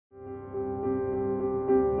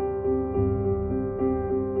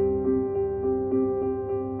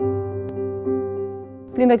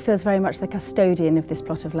Bloomberg feels very much the custodian of this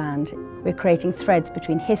plot of land. We're creating threads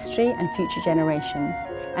between history and future generations.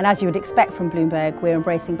 And as you would expect from Bloomberg, we're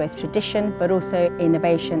embracing both tradition but also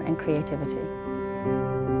innovation and creativity.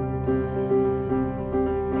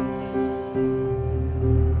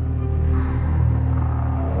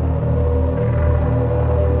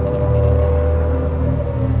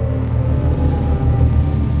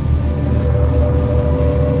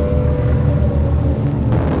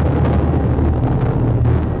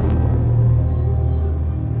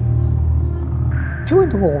 During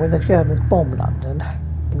the war, when the Germans bombed London,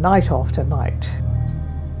 night after night,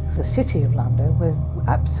 the city of London was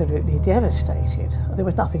absolutely devastated. There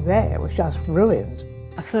was nothing there, it was just ruins.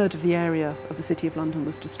 A third of the area of the City of London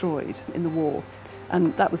was destroyed in the war,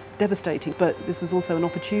 and that was devastating, but this was also an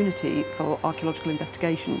opportunity for archaeological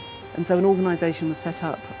investigation. And so an organisation was set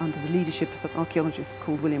up under the leadership of an archaeologist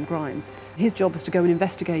called William Grimes. His job was to go and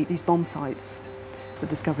investigate these bomb sites. The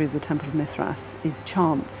discovery of the Temple of Mithras is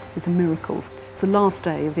chance, it's a miracle. It's the last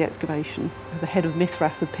day of the excavation. The head of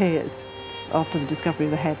Mithras appears after the discovery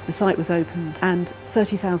of the head. The site was opened and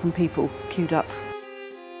 30,000 people queued up.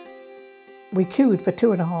 We queued for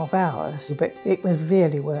 2.5 hours, but it was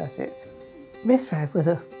really worth it. Mithras was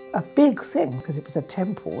a big thing because it was a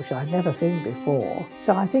temple which I'd never seen before.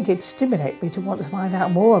 So I think it stimulated me to want to find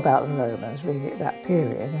out more about the Romans really at that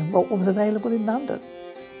period and what was available in London.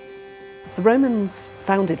 The Romans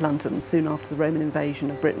founded London soon after the Roman invasion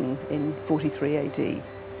of Britain in 43 AD.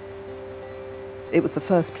 It was the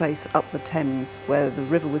first place up the Thames where the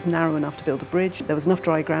river was narrow enough to build a bridge, there was enough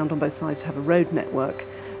dry ground on both sides to have a road network,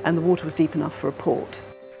 and the water was deep enough for a port.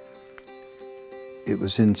 It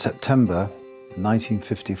was in September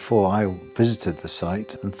 1954 I visited the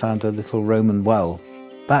site and found a little Roman well.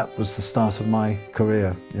 That was the start of my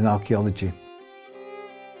career in archaeology.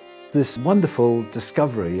 This wonderful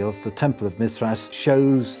discovery of the Temple of Mithras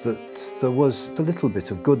shows that there was a little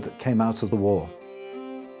bit of good that came out of the war.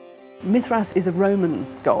 Mithras is a Roman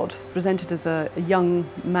god, presented as a young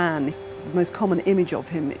man. The most common image of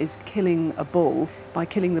him is killing a bull. By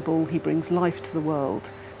killing the bull, he brings life to the world.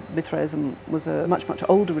 Mithraism was a much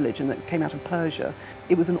older religion that came out of Persia.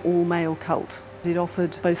 It was an all-male cult. It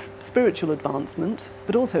offered both spiritual advancement,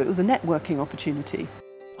 but also it was a networking opportunity.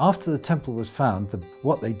 After the temple was found,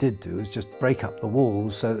 what they did do is just break up the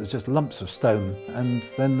walls, so it was just lumps of stone, and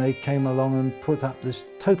then they came along and put up this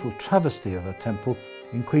total travesty of a temple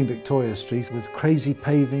in Queen Victoria Street with crazy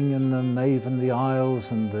paving and the nave and the aisles,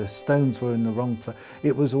 and the stones were in the wrong place.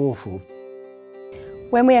 It was awful.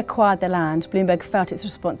 When we acquired the land, Bloomberg felt its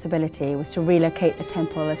responsibility was to relocate the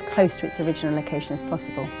temple as close to its original location as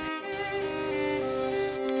possible.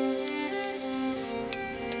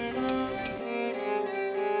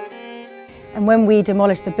 And when we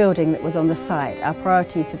demolished the building that was on the site, our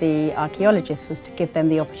priority for the archaeologists was to give them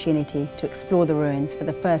the opportunity to explore the ruins for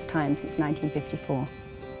the first time since 1954.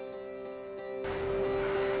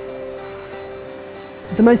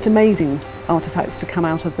 The most amazing artefacts to come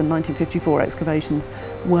out of the 1954 excavations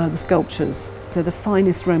were the sculptures. They're the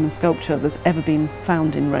finest Roman sculpture that's ever been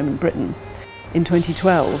found in Roman Britain. In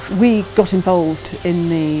 2012, we got involved in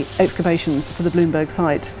the excavations for the Bloomberg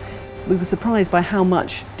site. We were surprised by how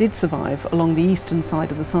much did survive along the eastern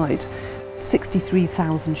side of the site.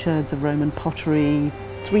 63,000 sherds of Roman pottery,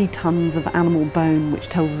 3 tons of animal bone, which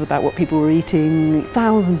tells us about what people were eating,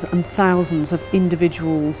 thousands and thousands of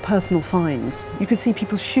individual personal finds. You could see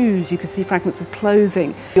people's shoes, you could see fragments of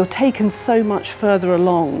clothing. You're taken so much further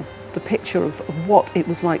along. The picture of what it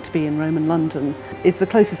was like to be in Roman London is the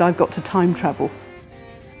closest I've got to time travel.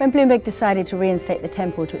 When Bloomberg decided to reinstate the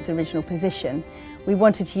temple to its original position, we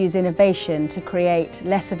wanted to use innovation to create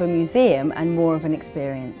less of a museum and more of an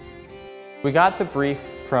experience. We got the brief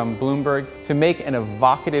from Bloomberg to make an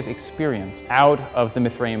evocative experience out of the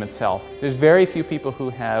Mithraeum itself. There's very few people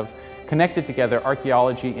who have connected together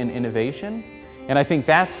archaeology and innovation, and I think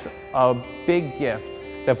that's a big gift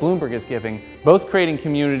that Bloomberg is giving, both creating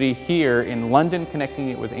community here in London, connecting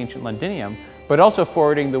it with ancient Londinium, but also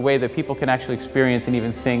forwarding the way that people can actually experience and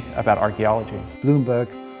even think about archaeology. Bloomberg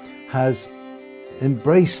has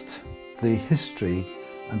embraced the history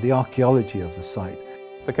and the archaeology of the site.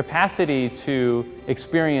 The capacity to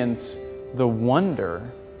experience the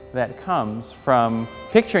wonder that comes from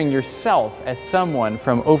picturing yourself as someone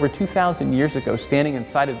from over 2,000 years ago standing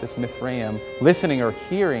inside of this Mithraeum, listening or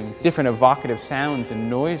hearing different evocative sounds and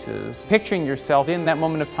noises, picturing yourself in that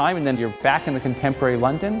moment of time, and then you're back in the contemporary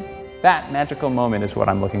London. That magical moment is what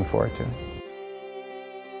I'm looking forward to.